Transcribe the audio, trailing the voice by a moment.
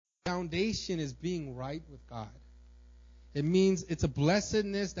foundation is being right with God. It means it's a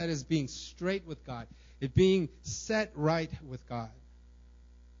blessedness that is being straight with God. It's being set right with God.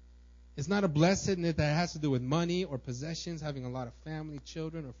 It's not a blessedness that has to do with money or possessions, having a lot of family,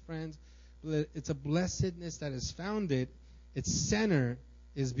 children, or friends. But it's a blessedness that is founded, its center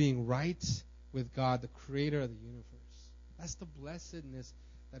is being right with God, the creator of the universe. That's the blessedness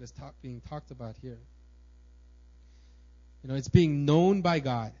that is being talked about here. It's being known by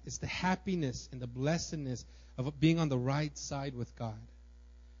God. It's the happiness and the blessedness of being on the right side with God.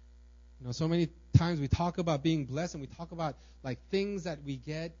 So many times we talk about being blessed, and we talk about like things that we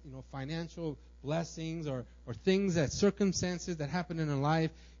get, financial blessings or things that circumstances that happen in our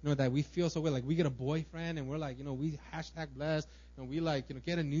life, that we feel so good. Like we get a boyfriend and we're like, we #blessed, and we like,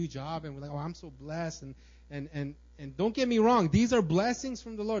 get a new job and we're like, oh, I'm so blessed. And don't get me wrong, these are blessings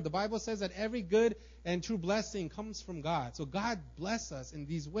from the Lord. The Bible says that every good and true blessing comes from God. So God bless us in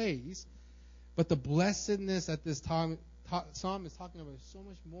these ways. But the blessedness that this psalm is talking about is so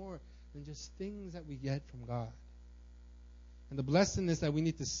much more than just things that we get from God. And the blessedness that we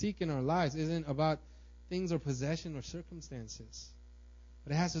need to seek in our lives isn't about things or possession or circumstances.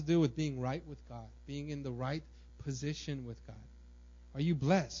 But it has to do with being right with God, being in the right position with God. Are you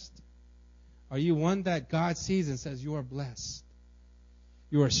blessed? Are you one that God sees and says, you are blessed?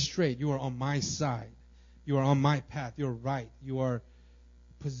 You are straight. You are on my side. You are on my path. You're right. You are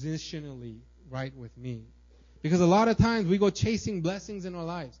positionally right with me. Because a lot of times we go chasing blessings in our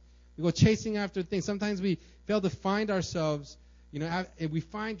lives. We go chasing after things. Sometimes we fail to find ourselves, we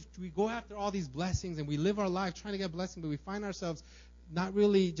go after all these blessings and we live our life trying to get blessings, but we find ourselves not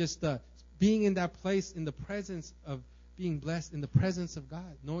really just being in that place in the presence of being blessed, in the presence of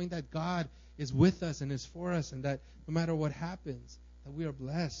God, knowing that God is with us and is for us, and that no matter what happens, that we are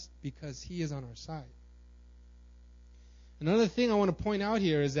blessed because He is on our side. Another thing I want to point out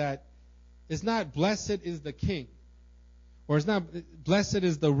here is that it's not blessed is the king, or it's not blessed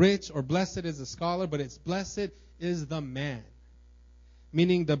is the rich, or blessed is the scholar, but it's blessed is the man.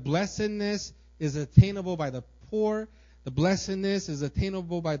 Meaning the blessedness is attainable by the poor, the blessedness is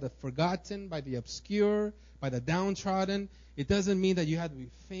attainable by the forgotten, by the obscure, by the downtrodden. It doesn't mean that you have to be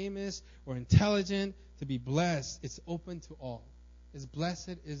famous or intelligent to be blessed. It's open to all. It's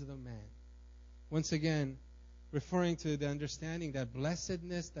blessed is the man. Once again, referring to the understanding that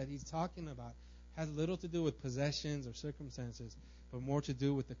blessedness that he's talking about has little to do with possessions or circumstances, but more to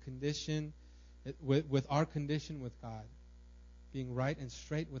do with the condition, with our condition with God. Being right and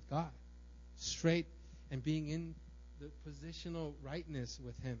straight with God. Straight and being in the positional rightness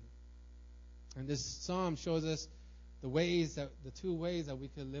with Him. And this psalm shows us the two ways that we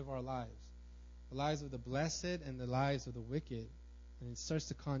could live our lives. The lives of the blessed and the lives of the wicked. And it starts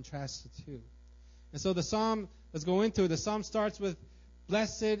to contrast the two. And so the psalm, let's go into it. The psalm starts with,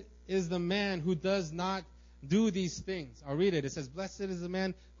 blessed is the man who does not do these things. I'll read it. It says, blessed is the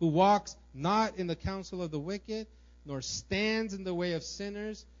man who walks not in the counsel of the wicked, nor stands in the way of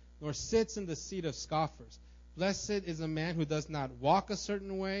sinners, nor sits in the seat of scoffers. Blessed is a man who does not walk a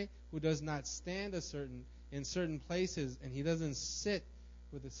certain way, who does not stand in certain places, and he doesn't sit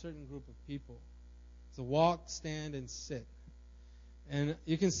with a certain group of people. So walk, stand, and sit. And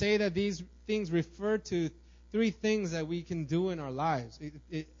you can say that these things refer to three things that we can do in our lives.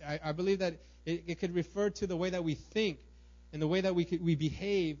 I believe that it could refer to the way that we think, and the way that we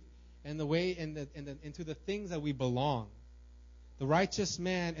behave, and the way into the things that we belong. The righteous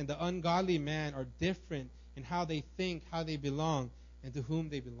man and the ungodly man are different in how they think, how they belong, and to whom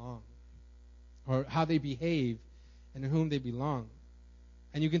they belong. Or how they behave and to whom they belong.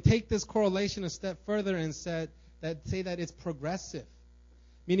 And you can take this correlation a step further and say that it's progressive.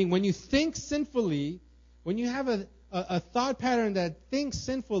 Meaning when you think sinfully, when you have a thought pattern that thinks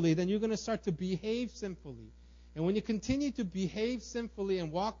sinfully, then you're going to start to behave sinfully. And when you continue to behave sinfully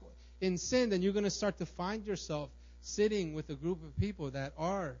and walk in sin, then you're going to start to find yourself sitting with a group of people that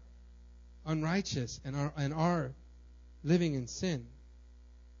are unrighteous and are living in sin.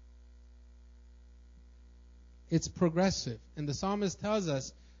 It's progressive. And the psalmist tells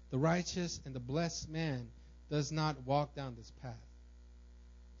us the righteous and the blessed man does not walk down this path.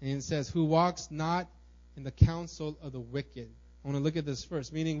 And it says, who walks not in the counsel of the wicked. I want to look at this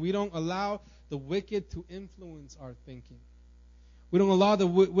first, meaning we don't allow the wicked to influence our thinking. We don't allow the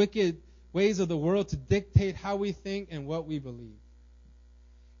wicked ways of the world to dictate how we think and what we believe.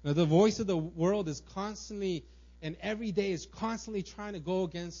 Now, the voice of the world is constantly, and every day is constantly trying to go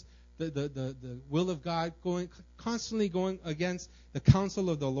against the will of God, constantly going against the counsel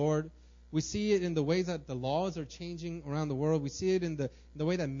of the Lord. We see it in the ways that the laws are changing around the world. We see it in the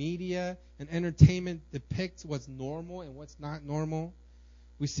way that media and entertainment depicts what's normal and what's not normal.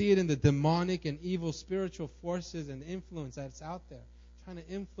 We see it in the demonic and evil spiritual forces and influence that's out there, trying to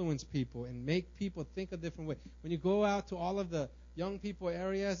influence people and make people think a different way. When you go out to all of the young people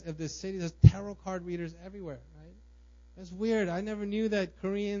areas of this city, there's tarot card readers everywhere, right? That's weird. I never knew that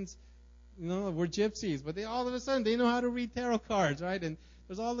Koreans, were gypsies, but they all of a sudden they know how to read tarot cards, right? And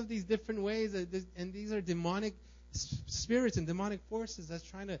there's all of these different ways, and these are demonic spirits and demonic forces that's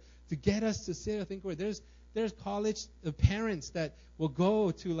trying to get us to sit or think. There's college parents that will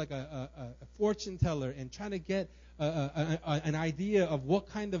go to like a fortune teller and try to get an idea of what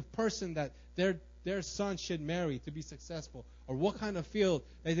kind of person that their son should marry to be successful, or what kind of field.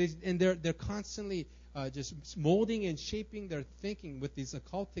 And they're constantly just molding and shaping their thinking with these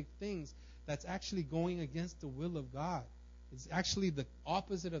occultic things that's actually going against the will of God. It's actually the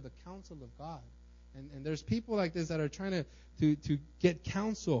opposite of the counsel of God. And there's people like this that are trying to get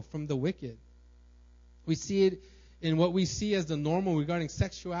counsel from the wicked. We see it in what we see as the normal regarding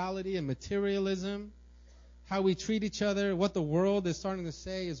sexuality and materialism, how we treat each other, what the world is starting to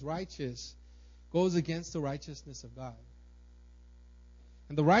say is righteous, goes against the righteousness of God.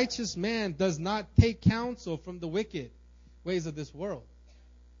 And the righteous man does not take counsel from the wicked ways of this world,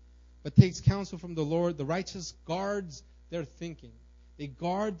 but takes counsel from the Lord. The righteous guards their thinking. They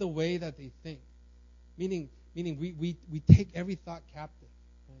guard the way that they think. Meaning we take every thought captive.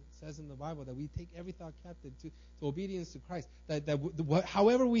 Right? It says in the Bible that we take every thought captive to obedience to Christ.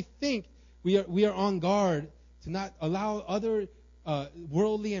 However we think, we are on guard to not allow other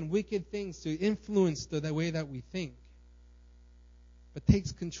worldly and wicked things to influence the way that we think. But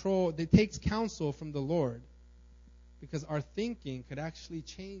takes counsel from the Lord, because our thinking could actually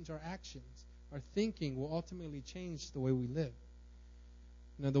change our actions. Our thinking will ultimately change the way we live.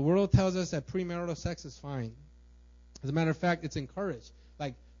 The world tells us that premarital sex is fine. As a matter of fact, it's encouraged.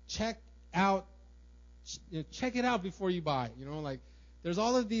 Like, check it out before you buy. There's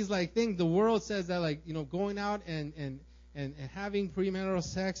all of these things. The world says that going out and having premarital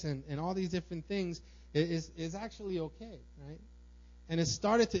sex and all these different things is actually okay, right? And it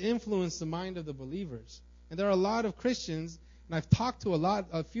started to influence the mind of the believers. And there are a lot of Christians, and I've talked to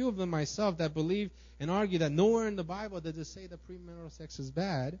a few of them myself, that believe and argue that nowhere in the Bible does it say that premarital sex is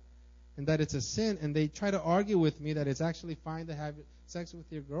bad and that it's a sin. And they try to argue with me that it's actually fine to have sex with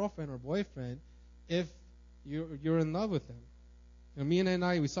your girlfriend or boyfriend if you're in love with them. Me and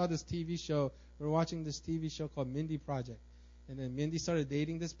I, we saw this TV show. We were watching this TV show called Mindy Project. And then Mindy started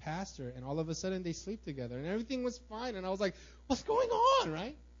dating this pastor, and all of a sudden they sleep together, and everything was fine. And I was like, what's going on,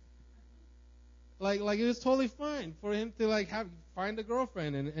 right? Like it was totally fine for him to find a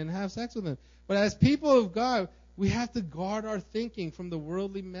girlfriend and have sex with him. But as people of God, we have to guard our thinking from the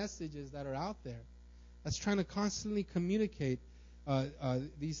worldly messages that are out there that's trying to constantly communicate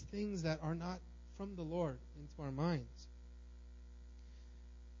these things that are not from the Lord into our minds.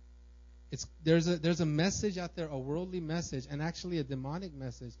 There's a message out there, a worldly message, and actually a demonic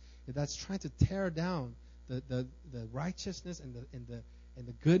message that's trying to tear down the righteousness and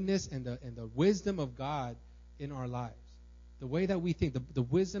the goodness and the wisdom of God in our lives. The way that we think, the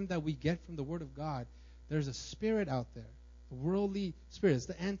wisdom that we get from the Word of God, there's a spirit out there, a worldly spirit. It's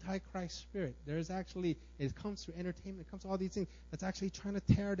the Antichrist spirit. It comes through entertainment, it comes through all these things that's actually trying to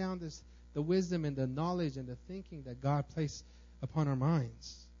tear down the wisdom and the knowledge and the thinking that God placed upon our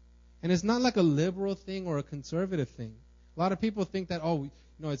minds. And it's not like a liberal thing or a conservative thing. A lot of people think that,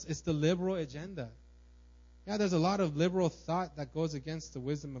 it's the liberal agenda. Yeah, there's a lot of liberal thought that goes against the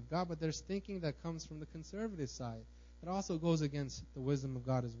wisdom of God, but there's thinking that comes from the conservative side that also goes against the wisdom of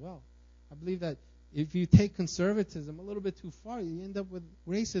God as well. I believe that if you take conservatism a little bit too far, you end up with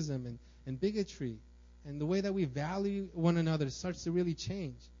racism and bigotry, and the way that we value one another starts to really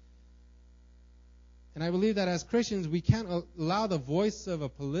change. And I believe that as Christians, we can't allow the voice of a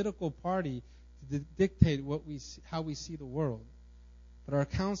political party to dictate how we see the world. But our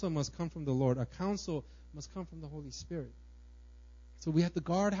counsel must come from the Lord. Our counsel must come from the Holy Spirit. So we have to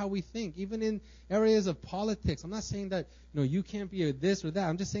guard how we think, even in areas of politics. I'm not saying that you can't be this or that.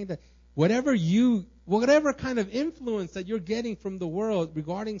 I'm just saying that whatever kind of influence that you're getting from the world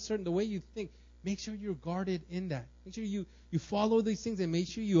regarding the way you think, make sure you're guarded in that. Make sure you follow these things and make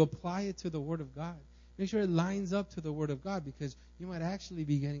sure you apply it to the Word of God. Make sure it lines up to the Word of God, because you might actually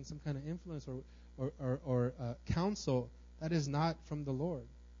be getting some kind of influence or counsel that is not from the Lord.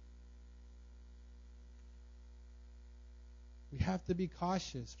 We have to be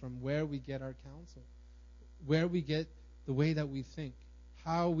cautious from where we get our counsel, where we get the way that we think,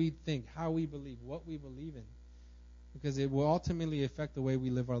 how we believe, what we believe in, because it will ultimately affect the way we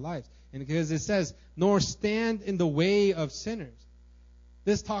live our lives. And because it says, nor stand in the way of sinners.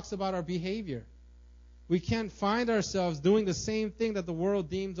 This talks about our behavior. We can't find ourselves doing the same thing that the world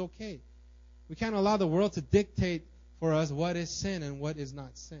deems okay. We can't allow the world to dictate for us what is sin and what is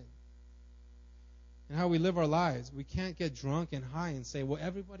not sin. And how we live our lives. We can't get drunk and high and say, well,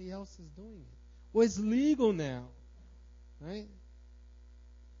 everybody else is doing it. Well, it's legal now. Right?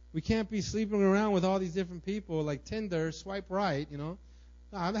 We can't be sleeping around with all these different people like Tinder, swipe right, No,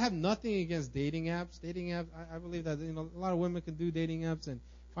 I have nothing against dating apps. Dating apps, I believe that a lot of women can do dating apps and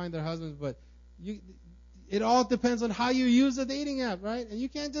find their husbands, but it all depends on how you use the dating app, right? And you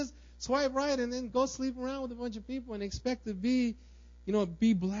can't just swipe right and then go sleep around with a bunch of people and expect to be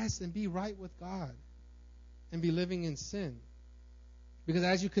blessed and be right with God and be living in sin. Because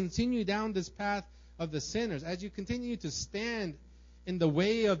as you continue down this path of the sinners, as you continue to stand in the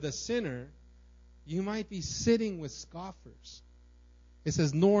way of the sinner, you might be sitting with scoffers. It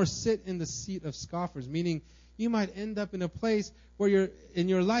says, nor sit in the seat of scoffers, meaning you might end up in a place where you're in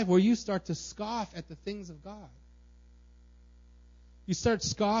your life where you start to scoff at the things of God. You start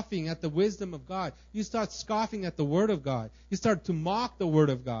scoffing at the wisdom of God. You start scoffing at the Word of God. You start to mock the Word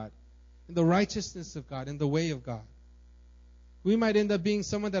of God and the righteousness of God and the way of God. We might end up being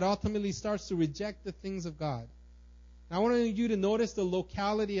someone that ultimately starts to reject the things of God. Now, I want you to notice the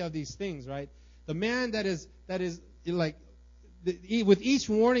locality of these things, right? The man that is like, with each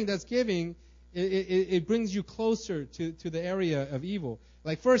warning that's giving, it brings you closer to the area of evil.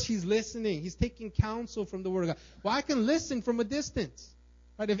 Like first, he's listening. He's taking counsel from the Word of God. Well, I can listen from a distance.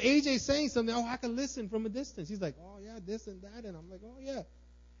 Right? If AJ's saying something, I can listen from a distance. He's like, oh, yeah, this and that. And I'm like, oh, yeah.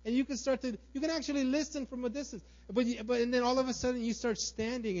 And you can actually listen from a distance. And then all of a sudden you start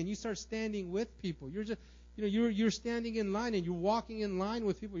standing, and you start standing with people. You're standing in line, and you're walking in line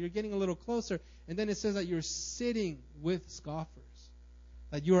with people. You're getting a little closer. And then it says that you're sitting with scoffers.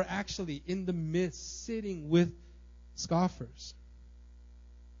 That you are actually in the midst, sitting with scoffers.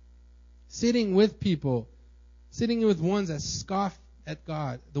 Sitting with people. Sitting with ones that scoff at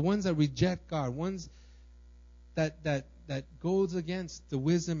God. The ones that reject God. Ones that goes against the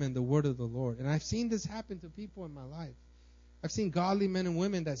wisdom and the word of the Lord. And I've seen this happen to people in my life. I've seen godly men and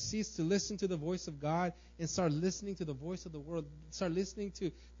women that cease to listen to the voice of God and start listening to the voice of the world. Start listening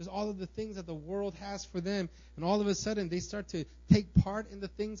to there's all of the things that the world has for them. And all of a sudden they start to take part in the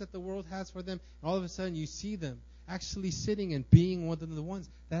things that the world has for them. And all of a sudden you see them actually sitting and being one of the ones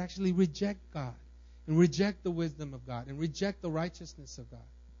that actually reject God and reject the wisdom of God and reject the righteousness of God.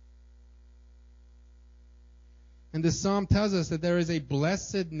 And the psalm tells us that there is a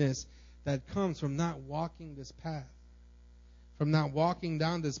blessedness that comes from not walking this path. From not walking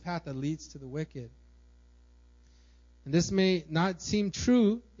down this path that leads to the wicked. And this may not seem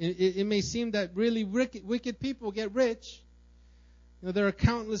true. It may seem that really wicked people get rich. There are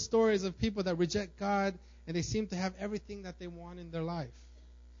countless stories of people that reject God and they seem to have everything that they want in their life.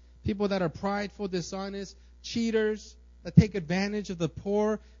 People that are prideful, dishonest, cheaters, that take advantage of the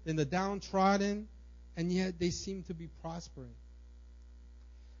poor and the downtrodden, and yet they seem to be prospering.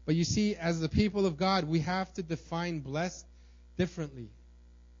 But you see, as the people of God, we have to define blessed differently.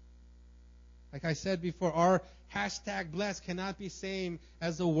 Like I said before, our hashtag blessed cannot be same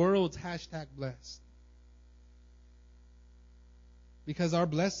as the world's hashtag blessed. Because our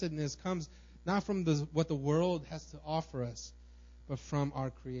blessedness comes not from what the world has to offer us, but from our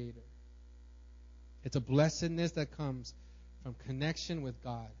Creator. It's a blessedness that comes from connection with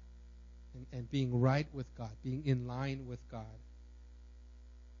God and being right with God, being in line with God.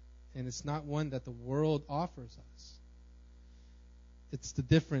 And it's not one that the world offers us. It's the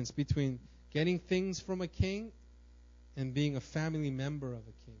difference between getting things from a king and being a family member of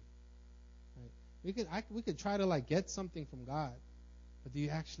a king. Right? We could try to get something from God, but do you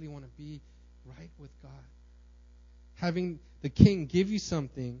actually want to be right with God? Having the king give you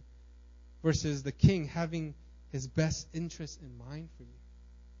something versus the king having his best interest in mind for you.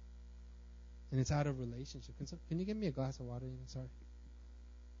 And it's out of relationship. Can you give me a glass of water? Sorry.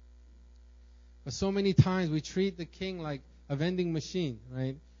 But so many times we treat the king like a vending machine,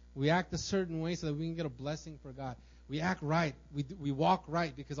 right? We act a certain way so that we can get a blessing for God. We act right. We walk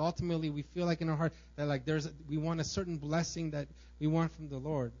right because ultimately we feel like in our heart that we want a certain blessing that we want from the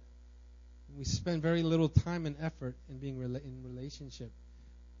Lord. We spend very little time and effort in being in relationship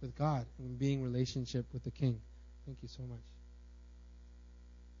with God and being in relationship with the King. Thank you so much.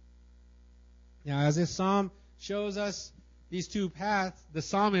 Now, as this psalm shows us these two paths, the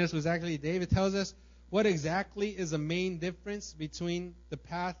psalmist was actually, David tells us what exactly is the main difference between the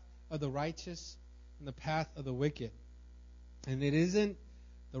path of the righteous and the path of the wicked. And it isn't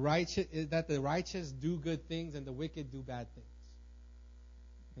that the righteous do good things and the wicked do bad things.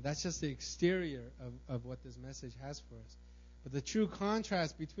 And that's just the exterior of what this message has for us. But the true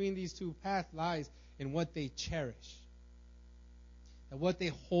contrast between these two paths lies in what they cherish, and what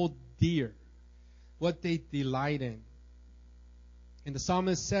they hold dear, what they delight in. And the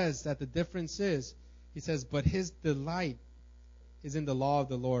psalmist says that the difference is, he says, but his delight is in the law of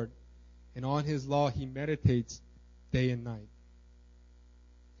the Lord, and on his law he meditates day and night.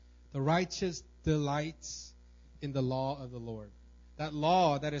 The righteous delights in the law of the Lord. That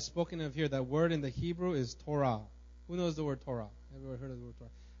law that is spoken of here, that word in the Hebrew is Torah. Who knows the word Torah? Ever heard of the word Torah?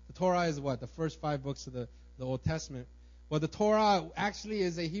 The Torah is what? The first 5 books of the Old Testament. Well, the Torah actually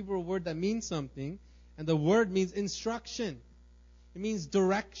is a Hebrew word that means something, and the word means instruction. It means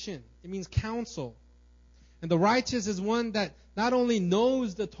direction. It means counsel. And the righteous is one that not only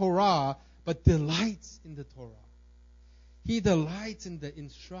knows the Torah, but delights in the Torah. He delights in the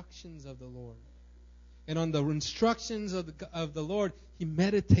instructions of the Lord. And on the instructions of the Lord, he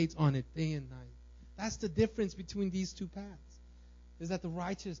meditates on it day and night. That's the difference between these two paths. Is that the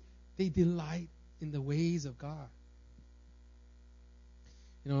righteous, they delight in the ways of God.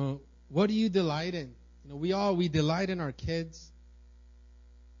 You know, what do you delight in? You know, we delight in our kids.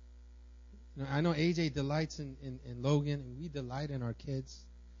 You know, I know AJ delights in Logan, and we delight in our kids.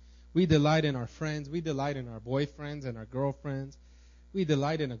 We delight in our friends. We delight in our boyfriends and our girlfriends. We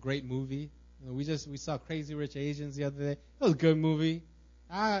delight in a great movie. You know, we saw Crazy Rich Asians the other day. It was a good movie.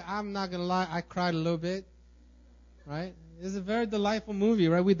 I'm not gonna lie, I cried a little bit. Right? It's a very delightful movie,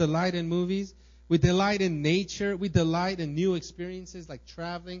 right? We delight in movies. We delight in nature. We delight in new experiences like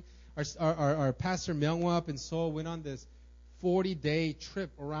traveling. Our pastor Myungwoo up in Seoul went on this 40-day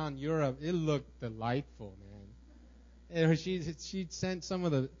trip around Europe. It looked delightful, man. And she sent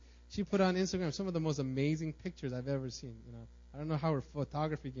she put on Instagram some of the most amazing pictures I've ever seen. You know, I don't know how her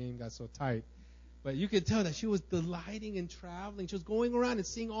photography game got so tight, but you could tell that she was delighting in traveling. She was going around and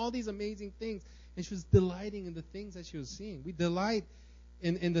seeing all these amazing things, and she was delighting in the things that she was seeing. We delight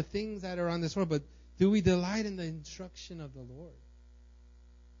in the things that are on this world, but do we delight in the instruction of the Lord?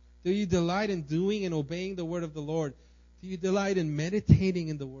 Do you delight in doing and obeying the word of the Lord? Do you delight in meditating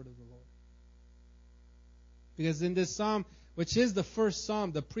in the word of the Lord? Because in this psalm, which is the first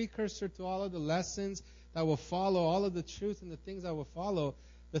psalm, the precursor to all of the lessons that will follow, all of the truth and the things that will follow,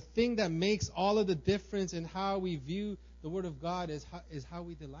 the thing that makes all of the difference in how we view the word of God is how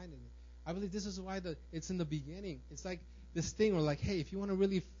we delight in it. I believe this is why it's in the beginning. It's like this thing where, like, hey, if you want to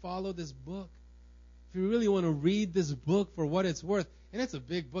really follow this book, if you really want to read this book for what it's worth, and it's a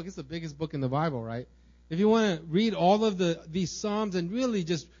big book, it's the biggest book in the Bible, right? If you want to read all of these Psalms and really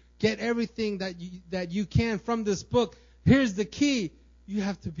just get everything that you can from this book, here's the key. You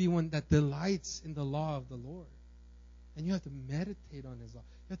have to be one that delights in the law of the Lord. And you have to meditate on his law.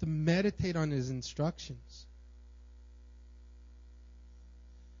 You have to meditate on his instructions.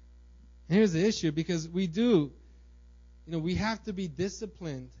 And here's the issue, because we have to be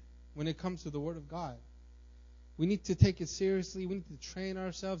disciplined when it comes to the Word of God. We need to take it seriously. We need to train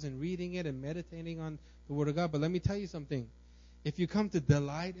ourselves in reading it and meditating on the Word of God. But let me tell you something. If you come to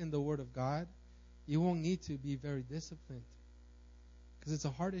delight in the Word of God, you won't need to be very disciplined, because it's a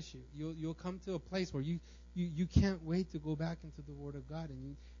heart issue. You'll come to a place where you can't wait to go back into the Word of God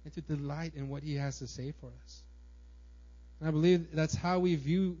and to delight in what He has to say for us. And I believe that's how we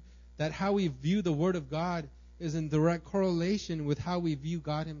view the Word of God is in direct correlation with how we view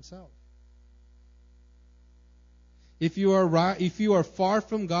God Himself. If you are far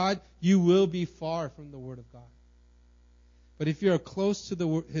from God, you will be far from the Word of God. But if you are close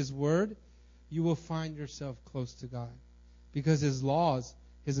to His Word, you will find yourself close to God. Because His laws,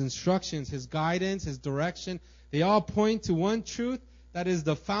 His instructions, His guidance, His direction, they all point to one truth that is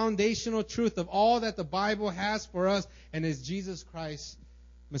the foundational truth of all that the Bible has for us, and is Jesus Christ,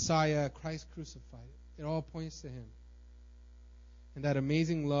 Messiah, Christ crucified. It all points to Him. And that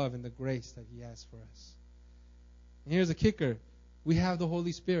amazing love and the grace that He has for us. And here's a kicker. We have the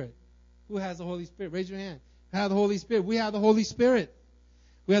Holy Spirit. Who has the Holy Spirit? Raise your hand. Who has the Holy Spirit? We have the Holy Spirit.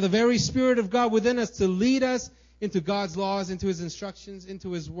 We have the very Spirit of God within us to lead us into God's laws, into His instructions,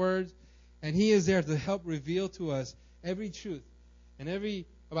 into His words. And He is there to help reveal to us every truth and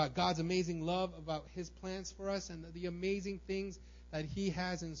about God's amazing love, about His plans for us, and the amazing things that He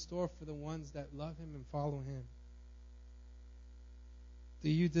has in store for the ones that love Him and follow Him. Do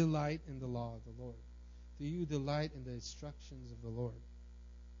you delight in the law of the Lord? Do you delight in the instructions of the Lord?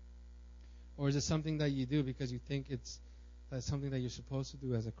 Or is it something that you do because you think that's something that you're supposed to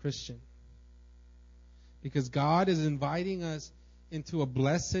do as a Christian? Because God is inviting us into a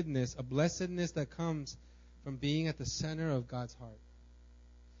blessedness that comes from being at the center of God's heart,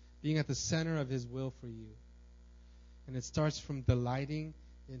 being at the center of His will for you. And it starts from delighting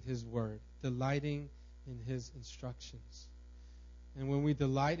in His Word, delighting in His instructions. And when we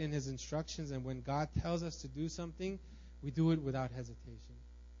delight in His instructions, and when God tells us to do something, we do it without hesitation.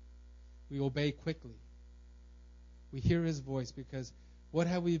 We obey quickly. We hear His voice, because what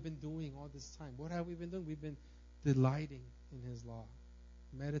have we been doing all this time? What have we been doing? We've been delighting in His law,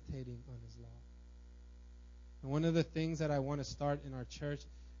 meditating on His law. And one of the things that I want to start in our church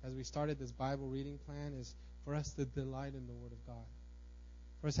as we started this Bible reading plan is for us to delight in the Word of God.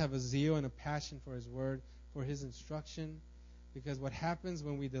 For us to have a zeal and a passion for His Word, for His instruction. Because what happens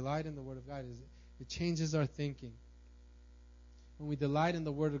when we delight in the Word of God is it changes our thinking. When we delight in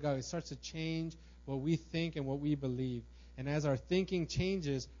the Word of God, it starts to change what we think and what we believe. And as our thinking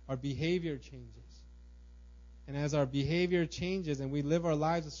changes, our behavior changes. And as our behavior changes and we live our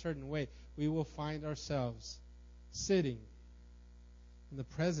lives a certain way, we will find ourselves sitting in the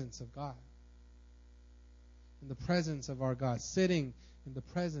presence of God. In the presence of our God. Sitting in the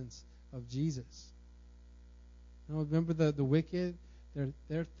presence of Jesus. You know, remember the wicked?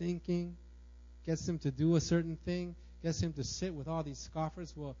 Their thinking gets them to do a certain thing, gets them to sit with all these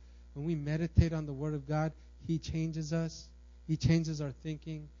scoffers. Well, when we meditate on the Word of God, He changes us. He changes our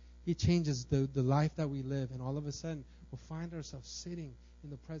thinking. He changes the life that we live. And all of a sudden, we'll find ourselves sitting in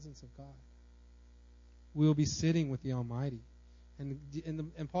the presence of God. We'll be sitting with the Almighty.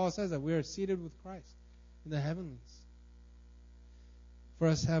 And Paul says that we are seated with Christ in the heavenlies. For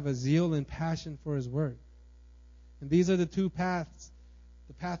us to have a zeal and passion for His Word. And these are the two paths.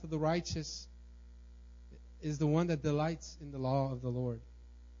 The path of the righteous is the one that delights in the law of the Lord.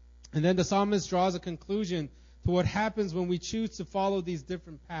 And then the psalmist draws a conclusion to what happens when we choose to follow these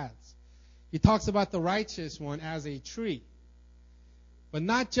different paths. He talks about the righteous one as a tree. But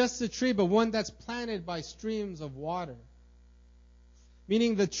not just a tree, but one that's planted by streams of water.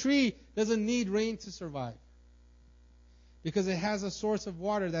 Meaning the tree doesn't need rain to survive. Because it has a source of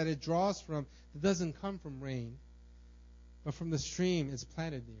water that it draws from that doesn't come from rain, but from the stream it's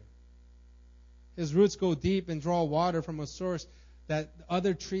planted near. His roots go deep and draw water from a source that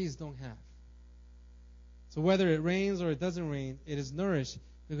other trees don't have. So whether it rains or it doesn't rain, it is nourished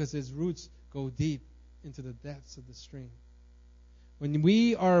because its roots go deep into the depths of the stream. When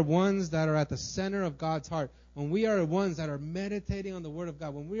we are ones that are at the center of God's heart, when we are ones that are meditating on the Word of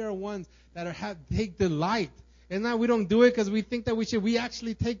God, when we are ones that take delight, and now we don't do it because we think that we should, we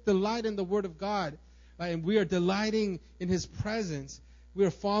actually take delight in the Word of God, right? And we are delighting in His presence. We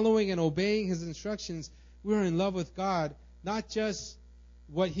are following and obeying His instructions. We are in love with God, not just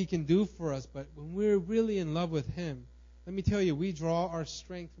what He can do for us, but when we're really in love with Him, let me tell you, we draw our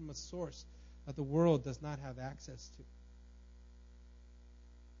strength from a source that the world does not have access to.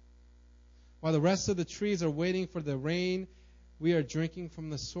 While the rest of the trees are waiting for the rain, we are drinking from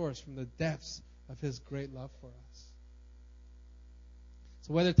the source, from the depths of His great love for us.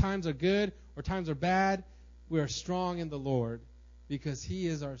 So whether times are good or times are bad, we are strong in the Lord because He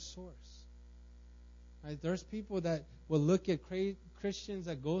is our source. Right? There's people that will look at Christians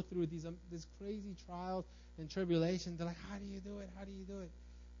that go through these crazy trials and tribulations. They're like, how do you do it? How do you do it?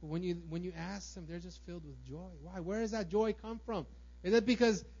 But when you ask them, they're just filled with joy. Why? Where does that joy come from? Is it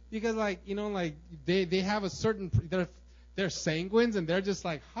because like, you know, like they have a certain, they're sanguines and they're just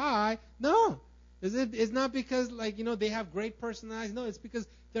like, hi? No. It's not because, like, you know, they have great personalities. No, it's because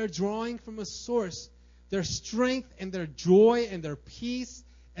they're drawing from a source. Their strength and their joy and their peace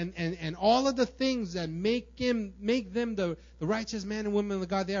and all of the things that make them the righteous man and woman of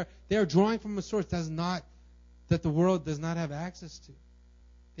God they are drawing from a source that the world does not have access to.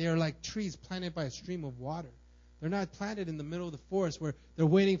 They are like trees planted by a stream of water. They're not planted in the middle of the forest where they're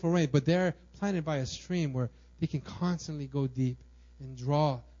waiting for rain, but they're planted by a stream where they can constantly go deep and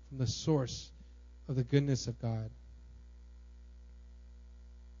draw from the source of the goodness of God.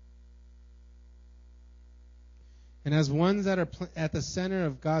 And as ones that are at the center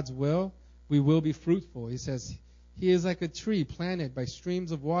of God's will, we will be fruitful. He says, He is like a tree planted by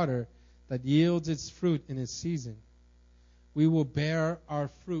streams of water that yields its fruit in its season. We will bear our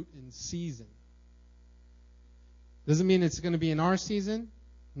fruit in season. Doesn't mean it's going to be in our season.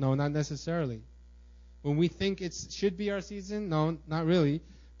 No, not necessarily. When we think it should be our season, no, not really.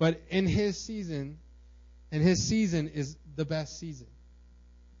 But in His season, and His season is the best season.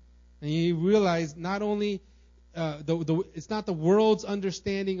 And you realize not only it's not the world's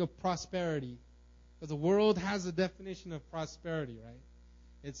understanding of prosperity, because the world has a definition of prosperity, right?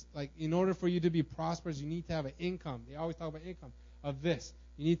 It's like in order for you to be prosperous, you need to have an income. They always talk about income of this.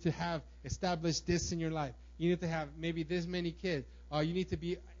 You need to have established this in your life. You need to have maybe this many kids. You need to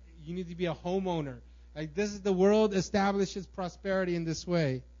be a homeowner. Like this is the world establishes prosperity in this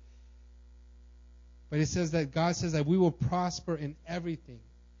way. But it says that God says that we will prosper in everything.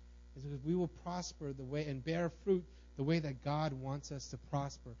 It's because we will prosper the way and bear fruit the way that God wants us to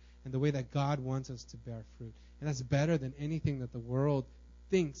prosper and the way that God wants us to bear fruit. And that's better than anything that the world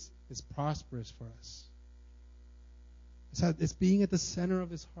thinks is prosperous for us. It's being at the center of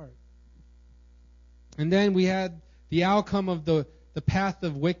his heart. And then we had the outcome of the path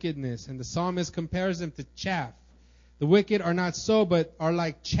of wickedness, and the psalmist compares them to chaff. The wicked are not so, but are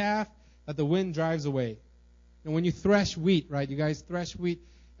like chaff that the wind drives away. And when you thresh wheat, right, you guys thresh wheat,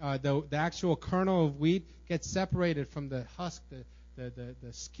 the actual kernel of wheat gets separated from the husk, the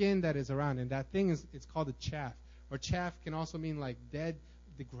skin that is around, and that thing it's called a chaff. Or chaff can also mean like the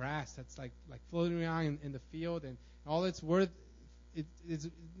grass that's like floating around in the field, and all it's worth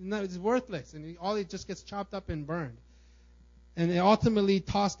it's worthless, and it just gets chopped up and burned, and it ultimately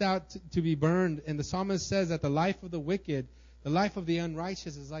tossed out to be burned. And the psalmist says that the life of the wicked, the life of the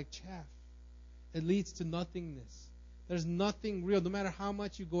unrighteous, is like chaff. It leads to nothingness. There's nothing real. No matter how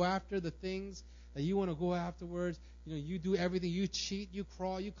much you go after the things that you want to go afterwards, you do everything. You cheat, you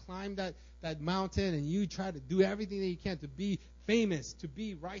crawl, you climb that mountain, and you try to do everything that you can to be famous, to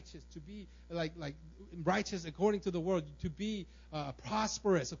be righteous, to be like righteous according to the world, to be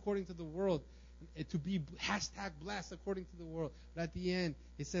prosperous according to the world, to be #blessed according to the world. But at the end,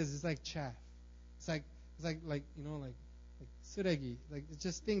 it says it's like chaff. It's like suregi, like it's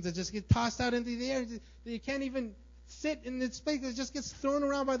just things that just get tossed out into the air. You can't even sit in its place. It just gets thrown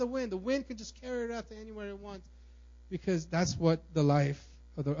around by the wind. The wind can just carry it out to anywhere it wants, because that's what the life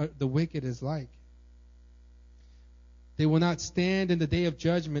of the wicked is like. They will not stand in the day of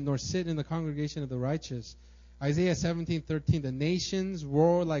judgment, nor sit in the congregation of the righteous. Isaiah 17:13, the nations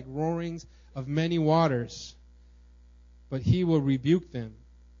roar like roarings of many waters, but he will rebuke them,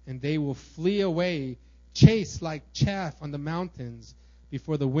 and they will flee away, chased like chaff on the mountains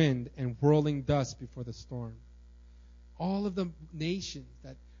before the wind, and whirling dust before the storm. All of the nations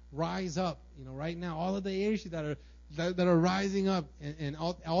that rise up, right now, all of the areas that are rising up, and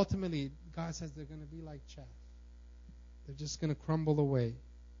ultimately, God says they're going to be like chaff. They're just going to crumble away.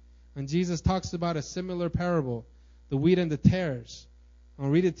 And Jesus talks about a similar parable, the wheat and the tares. I'll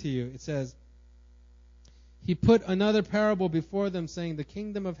read it to you. It says, he put another parable before them, saying, the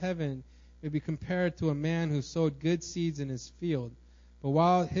kingdom of heaven may be compared to a man who sowed good seeds in his field. But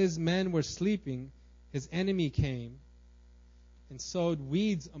while his men were sleeping, his enemy came and sowed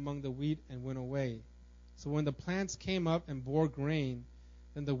weeds among the wheat and went away. So when the plants came up and bore grain,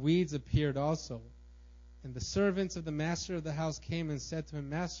 then the weeds appeared also. And the servants of the master of the house came and said to him,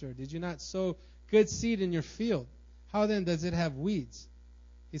 Master, did you not sow good seed in your field? How then does it have weeds?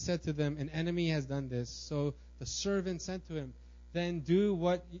 He said to them, an enemy has done this. So the servant said to him, Then do you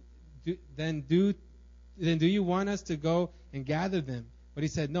want us to go and gather them? But he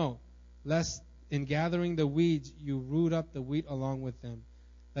said, No, lest in gathering the weeds you root up the wheat along with them.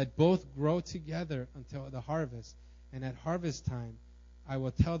 Let both grow together until the harvest. And at harvest time I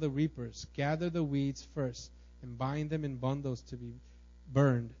will tell the reapers, gather the weeds first and bind them in bundles to be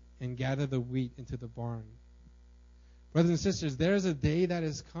burned, and gather the wheat into the barn. Brothers and sisters, there is a day that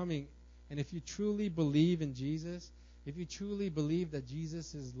is coming, and if you truly believe in Jesus, if you truly believe that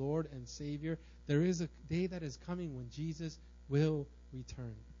Jesus is Lord and Savior, there is a day that is coming when Jesus will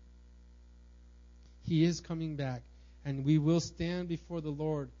return. He is coming back, and we will stand before the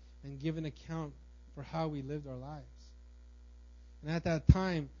Lord and give an account for how we lived our lives. And at that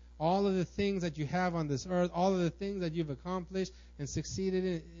time, all of the things that you have on this earth, all of the things that you've accomplished and succeeded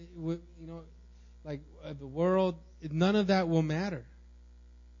in, like the world, none of that will matter.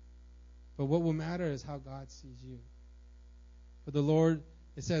 But what will matter is how God sees you. For the Lord,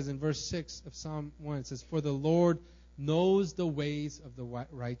 it says in verse 6 of Psalm 1, it says, For the Lord knows the ways of the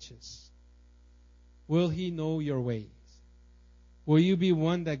righteous. Will he know your ways? Will you be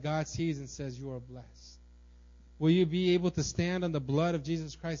one that God sees and says you are blessed? Will you be able to stand on the blood of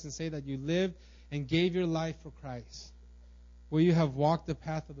Jesus Christ and say that you lived and gave your life for Christ? Will you have walked the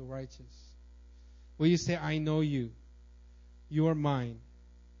path of the righteous? Will you say, I know you. You are mine.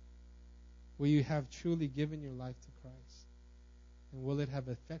 Will you have truly given your life to Christ? And will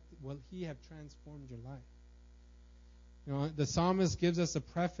he have transformed your life? The psalmist gives us a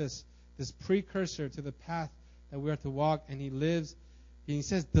preface, this precursor to the path that we are to walk, and he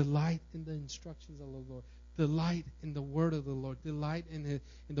says, delight in the instructions of the Lord. Delight in the word of the Lord. Delight in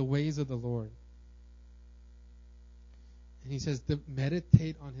the ways of the Lord. And he says,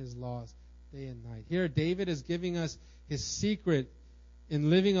 meditate on his laws day and night. Here, David is giving us his secret in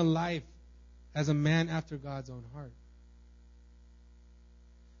living a life as a man after God's own heart.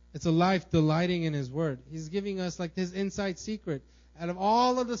 It's a life delighting in his word. He's giving us like his inside secret. Out of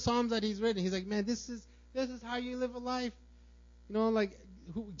all of the Psalms that he's written, he's like, man, this is how you live a life.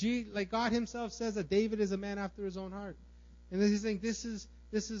 Like God Himself says that David is a man after His own heart, and then He's saying this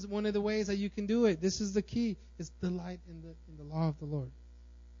is one of the ways that you can do it. This is the key. It's delight in the law of the Lord.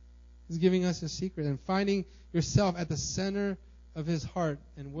 He's giving us a secret and finding yourself at the center of His heart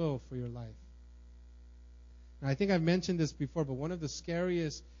and will for your life. Now, I think I've mentioned this before, but one of the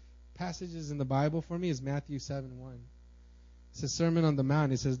scariest passages in the Bible for me is Matthew 7:1. It's a Sermon on the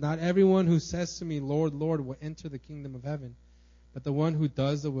Mount. It says, "Not everyone who says to me, 'Lord, Lord,' will enter the kingdom of heaven, but the one who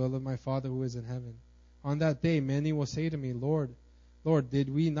does the will of my Father who is in heaven. On that day many will say to me, 'Lord, Lord, did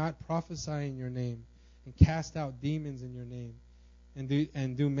we not prophesy in your name, and cast out demons in your name,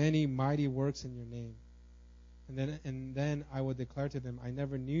 and do many mighty works in your name?' And then I will declare to them, 'I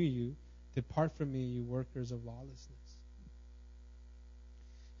never knew you. Depart from me, you workers of lawlessness.'"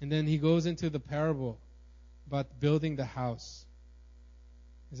 And then he goes into the parable about building the house.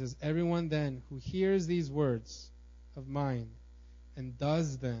 He says, "Everyone then who hears these words of mine and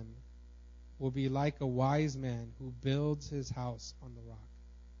does them will be like a wise man who builds his house on the rock.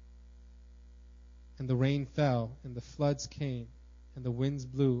 And the rain fell, and the floods came, and the winds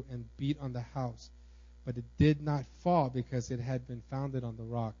blew and beat on the house, but it did not fall because it had been founded on the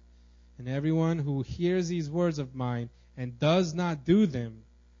rock. And everyone who hears these words of mine and does not do them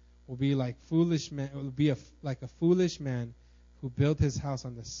will be like like a foolish man who built his house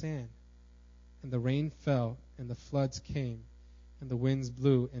on the sand. And the rain fell, and the floods came, and the winds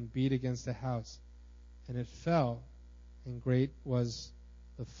blew and beat against the house, and it fell, and great was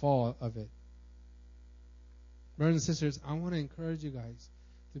the fall of it." Brothers and sisters, I want to encourage you guys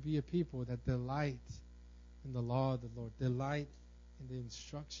to be a people that delight in the law of the Lord, delight in the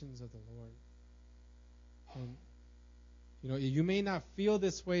instructions of the Lord. And you may not feel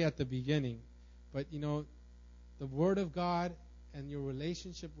this way at the beginning, but the Word of God and your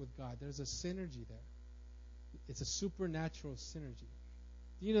relationship with God, there's a synergy there. It's a supernatural synergy.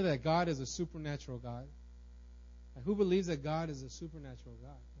 Do you know that God is a supernatural God? Like, who believes that God is a supernatural God?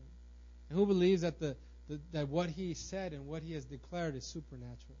 Right? And who believes that that what He said and what He has declared is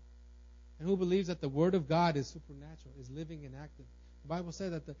supernatural? And who believes that the Word of God is supernatural, is living and active? The Bible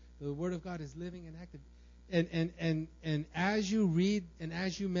says that the Word of God is living and active. And as you read and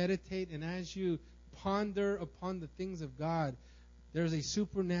as you meditate and as you ponder upon the things of God, there's a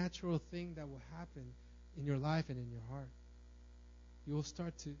supernatural thing that will happen in your life and in your heart. You will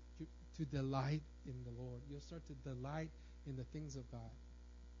start to delight in the Lord. You'll start to delight in the things of God.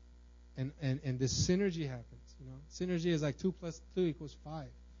 And this synergy happens. Synergy is like 2 + 2 = 5.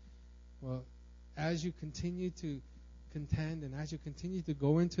 Well, as you continue to contend and as you continue to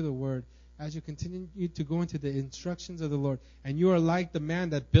go into the Word, as you continue to go into the instructions of the Lord, and you are like the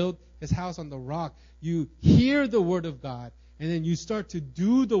man that built his house on the rock, you hear the Word of God, and then you start to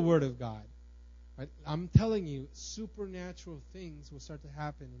do the Word of God. Right? I'm telling you, supernatural things will start to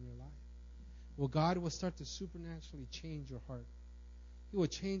happen in your life. Well, God will start to supernaturally change your heart. He will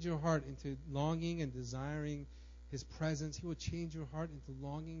change your heart into longing and desiring His presence. He will change your heart into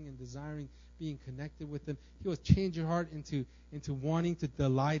longing and desiring being connected with Him. He will change your heart into wanting to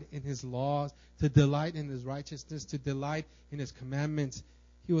delight in His laws, to delight in His righteousness, to delight in His commandments.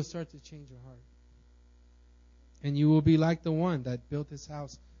 He will start to change your heart. And you will be like the one that built his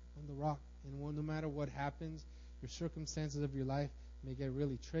house on the rock. And no matter what happens, your circumstances of your life may get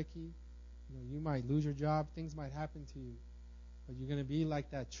really tricky. You might lose your job. Things might happen to you. But you're going to be like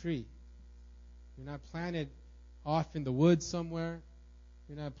that tree. You're not planted off in the woods somewhere.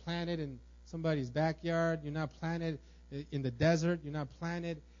 You're not planted in somebody's backyard. You're not planted in the desert. You're not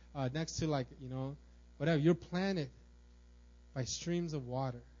planted next to whatever. You're planted by streams of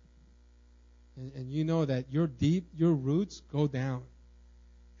water. And you know that your roots go down.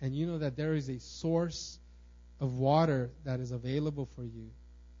 And you know that there is a source of water that is available for you.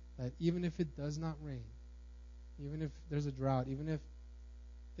 That even if it does not rain, even if there's a drought, even if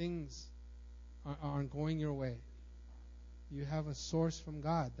things aren't going your way, you have a source from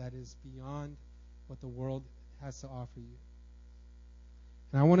God that is beyond what the world has to offer you.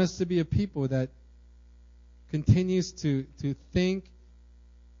 And I want us to be a people that continues to think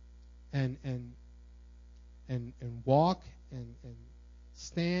and walk and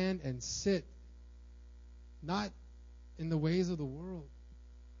stand and sit not in the ways of the world,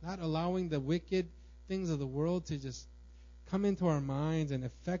 not allowing the wicked things of the world to just come into our minds and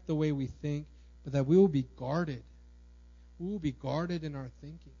affect the way we think, but that we will be guarded. We will be guarded in our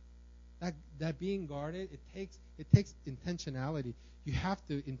thinking. That being guarded, it takes intentionality. You have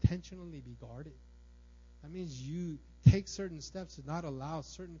to intentionally be guarded. That means you take certain steps to not allow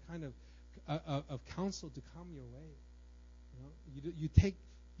certain kind of counsel to come your way.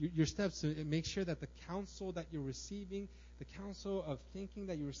 your steps to make sure that the counsel that you're receiving, the counsel of thinking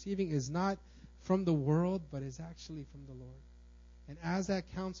that you're receiving is not from the world, but is actually from the Lord. And as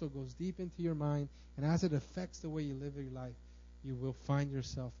that counsel goes deep into your mind, and as it affects the way you live your life, you will find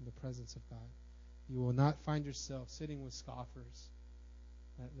yourself in the presence of God. You will not find yourself sitting with scoffers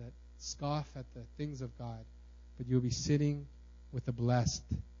that scoff at the things of God, but you'll be sitting with the blessed,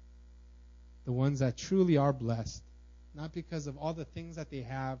 the ones that truly are blessed, not because of all the things that they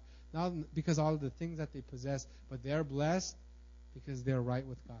have, not because of all the things that they possess, but they're blessed because they're right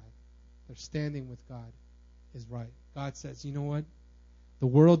with God. Their standing with God is right. God says, you know what? The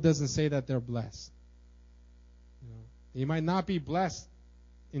world doesn't say that they're blessed. They might not be blessed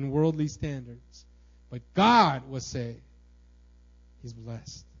in worldly standards, but God will say he's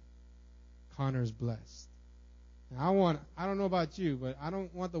blessed. Connor's blessed. And I don't know about you, but I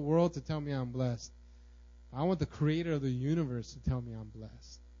don't want the world to tell me I'm blessed. I want the creator of the universe to tell me I'm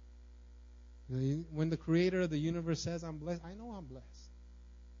blessed. When the creator of the universe says I'm blessed, I know I'm blessed.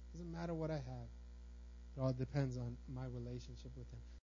 It doesn't matter what I have. It all depends on my relationship with him.